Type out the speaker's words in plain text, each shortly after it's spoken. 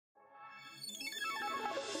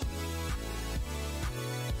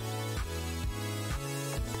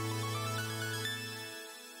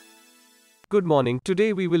Good morning.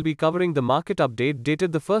 Today we will be covering the market update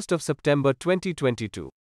dated the 1st of September 2022.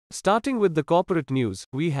 Starting with the corporate news,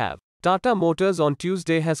 we have TATA Motors on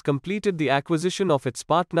Tuesday has completed the acquisition of its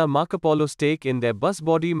partner Marcopolo stake in their bus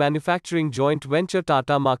body manufacturing joint venture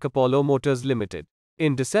TATA Marcopolo Motors Limited.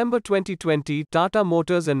 In December 2020, Tata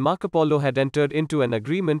Motors and Marcopolo had entered into an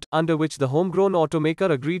agreement, under which the homegrown automaker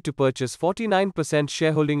agreed to purchase 49%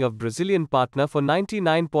 shareholding of Brazilian partner for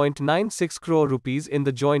 99.96 crore rupees in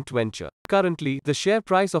the joint venture. Currently, the share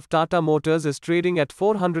price of Tata Motors is trading at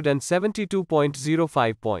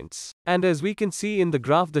 472.05 points. And as we can see in the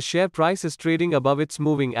graph, the share price is trading above its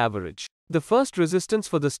moving average. The first resistance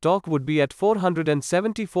for the stock would be at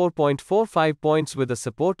 474.45 points with a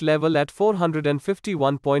support level at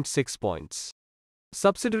 451.6 points.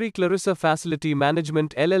 Subsidiary Clarissa Facility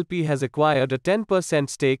Management LLP has acquired a 10%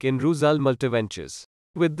 stake in Rusal Multiventures.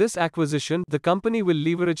 With this acquisition, the company will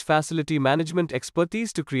leverage facility management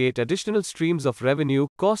expertise to create additional streams of revenue,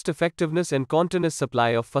 cost effectiveness and continuous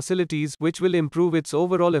supply of facilities, which will improve its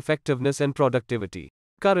overall effectiveness and productivity.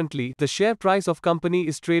 Currently, the share price of company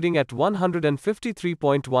is trading at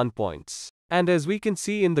 153.1 points. And as we can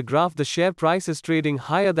see in the graph, the share price is trading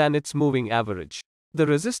higher than its moving average. The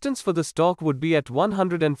resistance for the stock would be at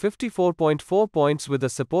 154.4 points with a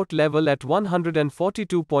support level at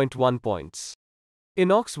 142.1 points.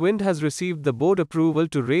 Inox Wind has received the board approval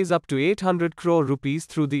to raise up to 800 crore rupees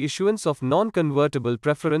through the issuance of non-convertible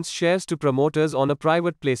preference shares to promoters on a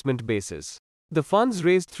private placement basis. The funds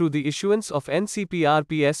raised through the issuance of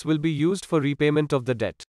NCPRPS will be used for repayment of the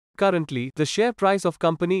debt. Currently, the share price of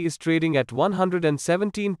company is trading at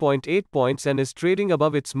 117.8 points and is trading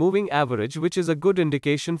above its moving average, which is a good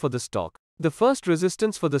indication for the stock. The first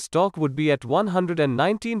resistance for the stock would be at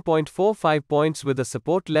 119.45 points with a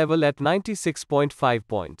support level at 96.5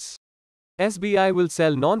 points. SBI will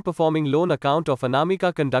sell non-performing loan account of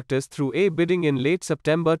Anamika Conductors through a bidding in late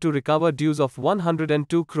September to recover dues of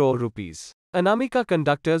 102 crore rupees. Anamika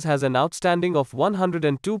Conductors has an outstanding of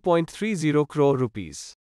 102.30 crore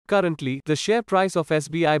rupees. Currently, the share price of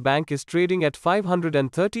SBI Bank is trading at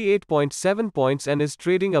 538.7 points and is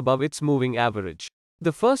trading above its moving average.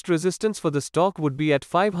 The first resistance for the stock would be at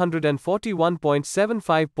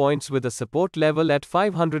 541.75 points with a support level at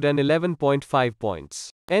 511.5 points.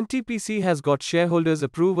 NTPC has got shareholders'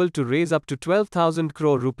 approval to raise up to 12,000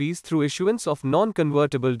 crore rupees through issuance of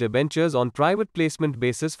non-convertible debentures on private placement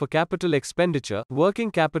basis for capital expenditure, working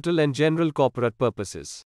capital and general corporate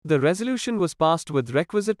purposes. The resolution was passed with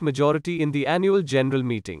requisite majority in the annual general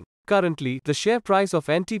meeting. Currently, the share price of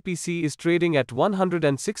NTPC is trading at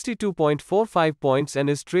 162.45 points and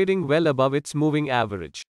is trading well above its moving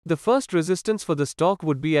average. The first resistance for the stock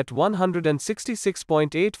would be at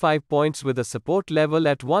 166.85 points with a support level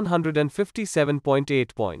at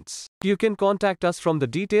 157.8 points. You can contact us from the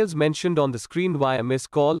details mentioned on the screen via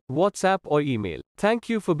missed call, WhatsApp or email. Thank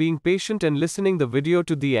you for being patient and listening the video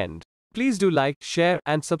to the end. Please do like, share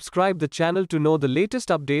and subscribe the channel to know the latest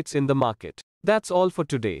updates in the market. That's all for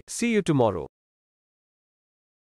today. See you tomorrow.